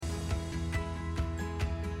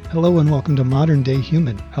Hello and welcome to Modern Day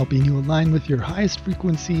Human, helping you align with your highest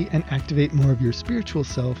frequency and activate more of your spiritual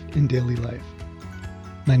self in daily life.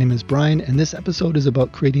 My name is Brian, and this episode is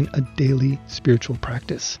about creating a daily spiritual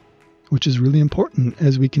practice, which is really important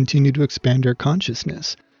as we continue to expand our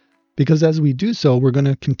consciousness. Because as we do so, we're going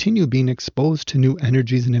to continue being exposed to new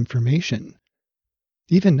energies and information.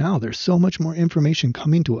 Even now, there's so much more information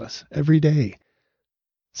coming to us every day.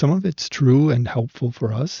 Some of it's true and helpful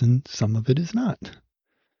for us, and some of it is not.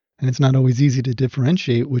 And it's not always easy to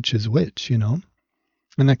differentiate which is which, and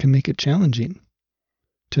that can make it challenging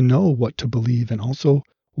to know what to believe and also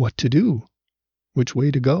what to do, which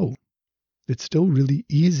way to go. It's still really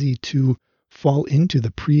easy to fall into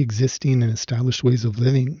the pre-existing and established ways of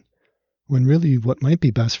living, when really what might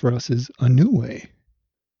be best for us is a new way.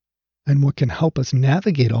 And what can help us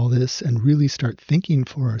navigate all this and really start thinking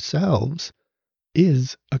for ourselves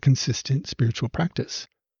is a consistent spiritual practice,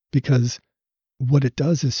 because what it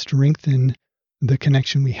does is strengthen the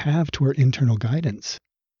connection we have to our internal guidance.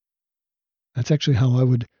 That's actually how I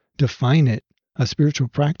would define it. A spiritual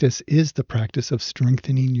practice is the practice of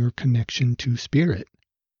strengthening your connection to spirit,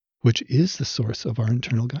 which is the source of our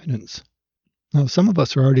internal guidance. Now, some of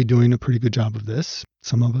us are already doing a pretty good job of this.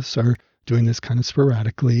 Some of us are doing this kind of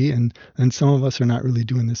sporadically, and some of us are not really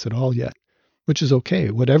doing this at all yet, which is okay.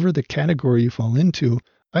 Whatever the category you fall into,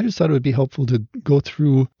 I just thought it would be helpful to go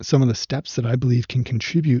through some of the steps that I believe can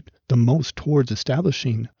contribute the most towards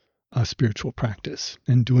establishing a spiritual practice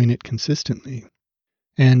and doing it consistently.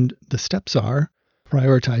 And the steps are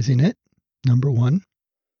prioritizing it, number 1.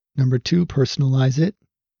 Number 2, personalize it.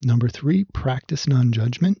 Number 3, practice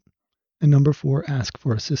non-judgment. And number 4, ask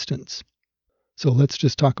for assistance. So let's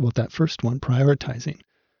just talk about that first one, prioritizing.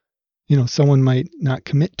 Someone might not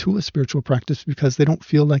commit to a spiritual practice because they don't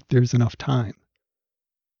feel like there's enough time,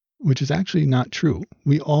 which is actually not true.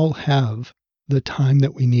 We all have the time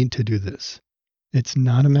that we need to do this. It's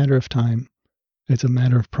not a matter of time. It's a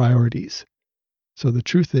matter of priorities. So the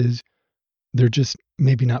truth is, they're just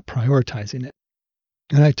maybe not prioritizing it.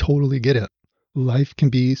 And I totally get it. Life can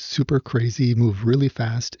be super crazy, move really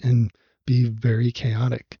fast, and be very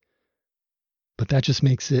chaotic. But that just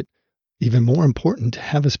makes it even more important to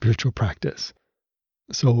have a spiritual practice.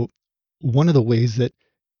 So one of the ways that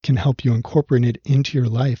can help you incorporate it into your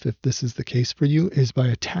life, if this is the case for you, is by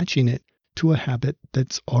attaching it to a habit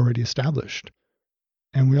that's already established.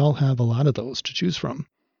 And we all have a lot of those to choose from.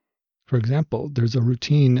 For example, there's a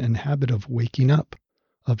routine and habit of waking up,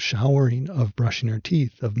 of showering, of brushing our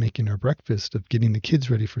teeth, of making our breakfast, of getting the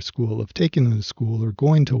kids ready for school, of taking them to school, or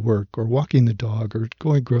going to work, or walking the dog, or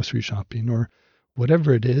going grocery shopping, or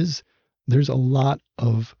whatever it is. There's a lot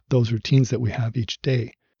of those routines that we have each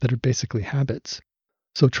day that are basically habits.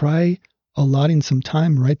 So try allotting some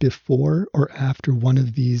time right before or after one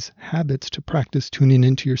of these habits to practice tuning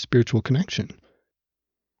into your spiritual connection.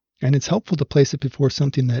 And it's helpful to place it before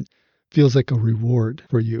something that feels like a reward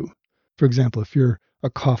for you. For example, if you're a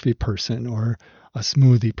coffee person or a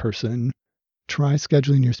smoothie person, try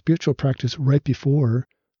scheduling your spiritual practice right before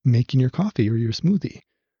making your coffee or your smoothie.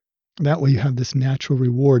 That way you have this natural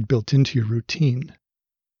reward built into your routine.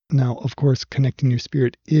 Now, of course, connecting your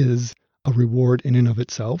spirit is a reward in and of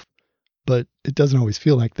itself, but it doesn't always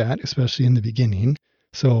feel like that, especially in the beginning.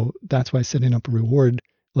 So that's why setting up a reward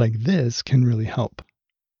like this can really help.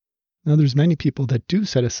 Now, there's many people that do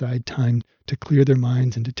set aside time to clear their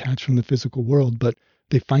minds and detach from the physical world, but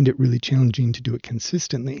they find it really challenging to do it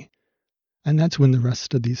consistently. And that's when the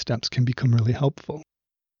rest of these steps can become really helpful.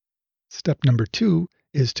 Step number 2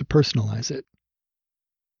 is to personalize it.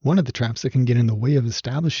 One of the traps that can get in the way of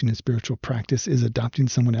establishing a spiritual practice is adopting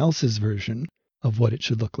someone else's version of what it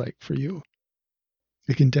should look like for you.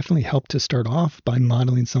 It can definitely help to start off by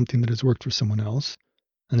modeling something that has worked for someone else.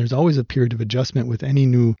 And there's always a period of adjustment with any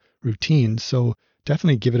new routine, so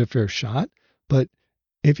definitely give it a fair shot. But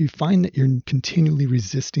if you find that you're continually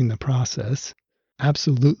resisting the process,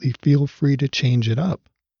 absolutely feel free to change it up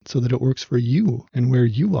so that it works for you and where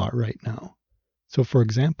you are right now. So for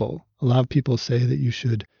example, a lot of people say that you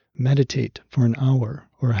should meditate for an hour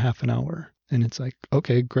or a half an hour. And it's like,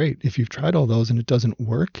 okay, great. If you've tried all those and it doesn't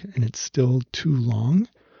work and it's still too long,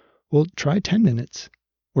 well, try 10 minutes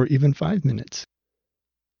or even 5 minutes.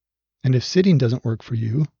 And if sitting doesn't work for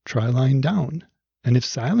you, try lying down. And if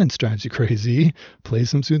silence drives you crazy, play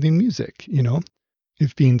some soothing music,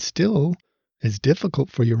 If being still is difficult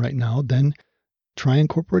for you right now, then try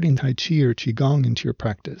incorporating Tai Chi or Qigong into your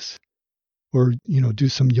practice. Or, do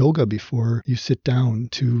some yoga before you sit down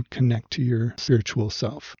to connect to your spiritual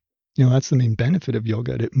self. That's the main benefit of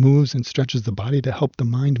yoga. It moves and stretches the body to help the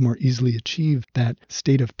mind more easily achieve that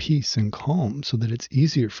state of peace and calm so that it's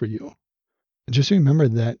easier for you. just remember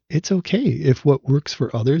that it's okay if what works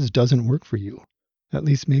for others doesn't work for you. At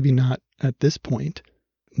least maybe not at this point.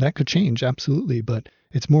 That could change, absolutely, but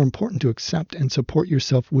it's more important to accept and support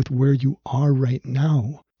yourself with where you are right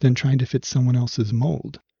now than trying to fit someone else's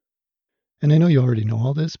mold. And I know you already know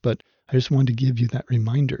all this, but I just wanted to give you that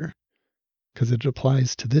reminder because it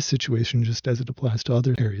applies to this situation just as it applies to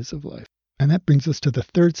other areas of life. And that brings us to the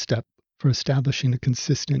third step for establishing a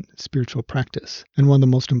consistent spiritual practice, and one of the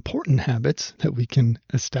most important habits that we can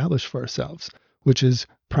establish for ourselves, which is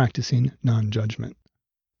practicing non-judgment.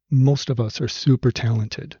 Most of us are super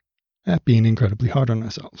talented at being incredibly hard on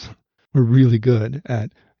ourselves. We're really good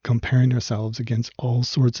at comparing ourselves against all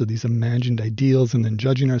sorts of these imagined ideals and then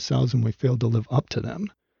judging ourselves when we fail to live up to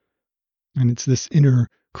them. And it's this inner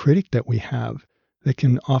critic that we have that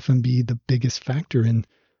can often be the biggest factor in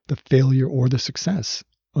the failure or the success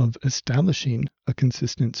of establishing a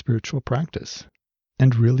consistent spiritual practice.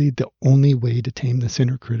 And really, the only way to tame this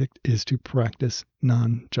inner critic is to practice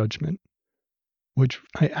non-judgment, which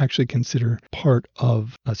I actually consider part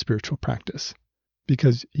of a spiritual practice,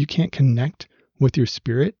 because you can't connect with your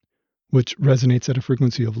spirit, which resonates at a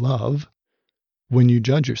frequency of love, when you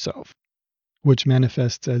judge yourself, which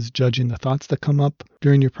manifests as judging the thoughts that come up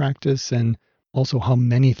during your practice and also how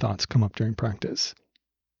many thoughts come up during practice.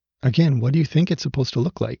 Again, what do you think it's supposed to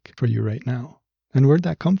look like for you right now? And where'd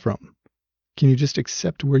that come from? Can you just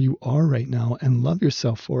accept where you are right now and love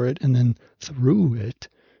yourself for it and then through it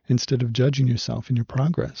instead of judging yourself in your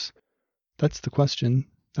progress? That's the question.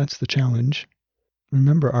 That's the challenge.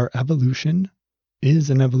 Remember, our evolution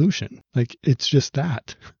is an evolution. Like, it's just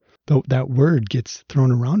that. Though that word gets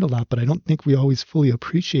thrown around a lot, but I don't think we always fully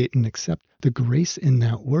appreciate and accept the grace in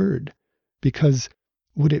that word, because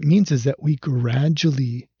what it means is that we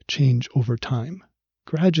gradually change over time.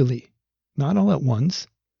 Gradually, not all at once.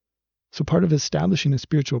 So part of establishing a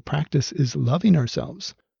spiritual practice is loving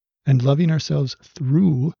ourselves and loving ourselves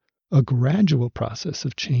through a gradual process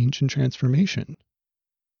of change and transformation.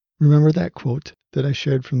 Remember that quote that I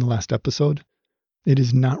shared from the last episode? It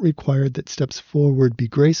is not required that steps forward be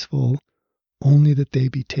graceful, only that they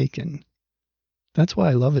be taken. That's why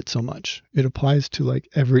I love it so much. It applies to like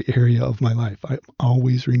every area of my life. I'm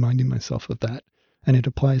always reminding myself of that. And it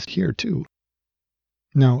applies here too.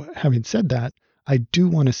 Now, having said that, I do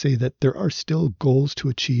want to say that there are still goals to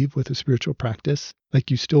achieve with a spiritual practice.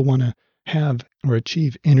 Like, you still want to have or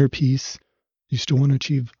achieve inner peace. You still want to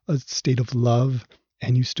achieve a state of love,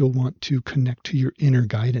 and you still want to connect to your inner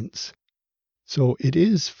guidance. So it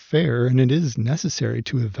is fair and it is necessary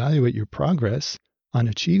to evaluate your progress on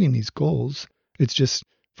achieving these goals. It's just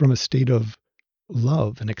from a state of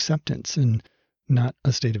love and acceptance and not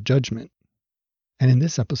a state of judgment. And in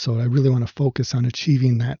this episode, I really want to focus on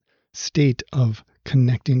achieving that state of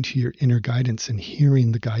connecting to your inner guidance and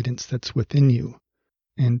hearing the guidance that's within you.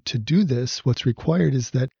 And to do this, what's required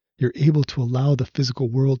is that you're able to allow the physical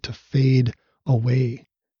world to fade away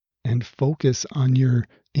and focus on your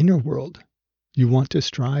inner world. You want to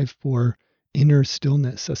strive for inner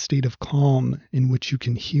stillness, a state of calm in which you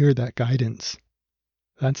can hear that guidance.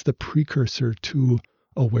 That's the precursor to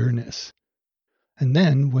awareness. And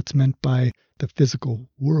then what's meant by the physical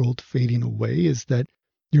world fading away is that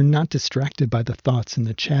you're not distracted by the thoughts and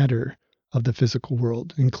the chatter of the physical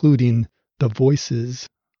world, including the voices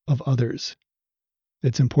of others.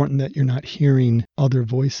 It's important that you're not hearing other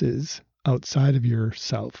voices outside of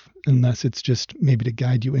yourself, unless it's just maybe to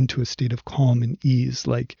guide you into a state of calm and ease,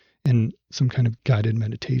 like in some kind of guided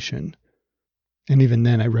meditation. And even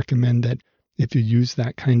then, I recommend that if you use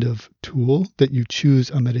that kind of tool, that you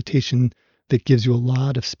choose a meditation that gives you a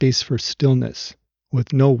lot of space for stillness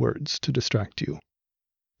with no words to distract you.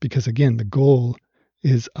 Because again, the goal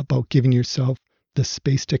is about giving yourself the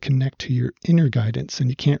space to connect to your inner guidance, and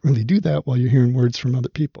you can't really do that while you're hearing words from other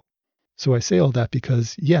people. So I say all that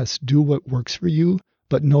because, yes, do what works for you,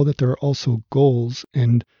 but know that there are also goals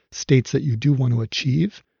and states that you do want to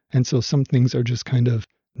achieve. And so some things are just kind of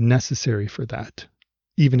necessary for that.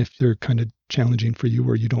 Even if they're kind of challenging for you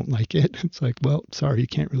or you don't like it, it's like, well, sorry, you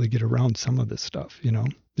can't really get around some of this stuff, you know?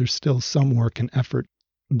 There's still some work and effort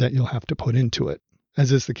that you'll have to put into it,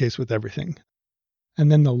 as is the case with everything.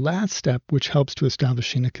 And then the last step, which helps to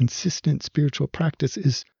establishing a consistent spiritual practice,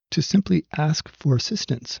 is to simply ask for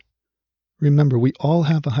assistance. Remember, we all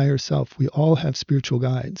have a higher self. We all have spiritual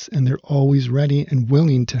guides, and they're always ready and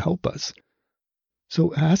willing to help us.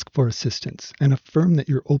 So ask for assistance and affirm that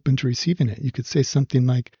you're open to receiving it. You could say something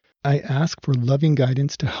like, I ask for loving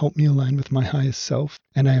guidance to help me align with my highest self,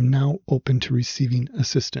 and I am now open to receiving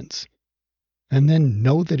assistance. And then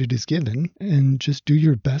know that it is given, and just do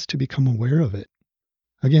your best to become aware of it.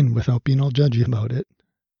 Again, without being all judgy about it.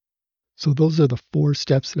 So those are the 4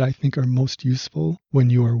 steps that I think are most useful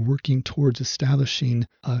when you are working towards establishing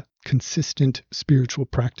a consistent spiritual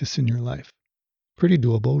practice in your life. Pretty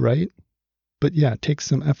doable, right? But yeah, it takes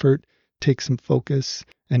some effort, takes some focus,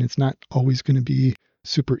 and it's not always going to be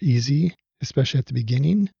super easy, especially at the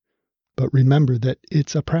beginning. But remember that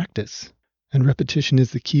it's a practice, and repetition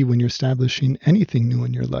is the key when you're establishing anything new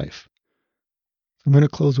in your life. I'm going to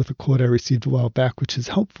close with a quote I received a while back, which is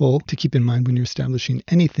helpful to keep in mind when you're establishing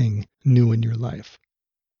anything new in your life.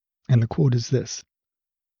 And the quote is this: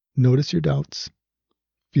 "Notice your doubts,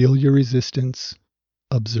 feel your resistance,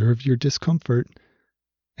 observe your discomfort,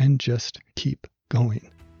 and just keep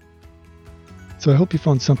going." So I hope you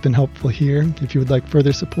found something helpful here. If you would like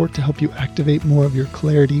further support to help you activate more of your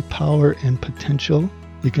clarity, power, and potential,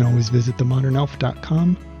 you can always visit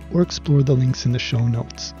themodernelf.com or explore the links in the show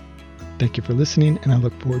notes. Thank you for listening, and I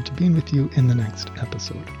look forward to being with you in the next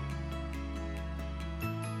episode.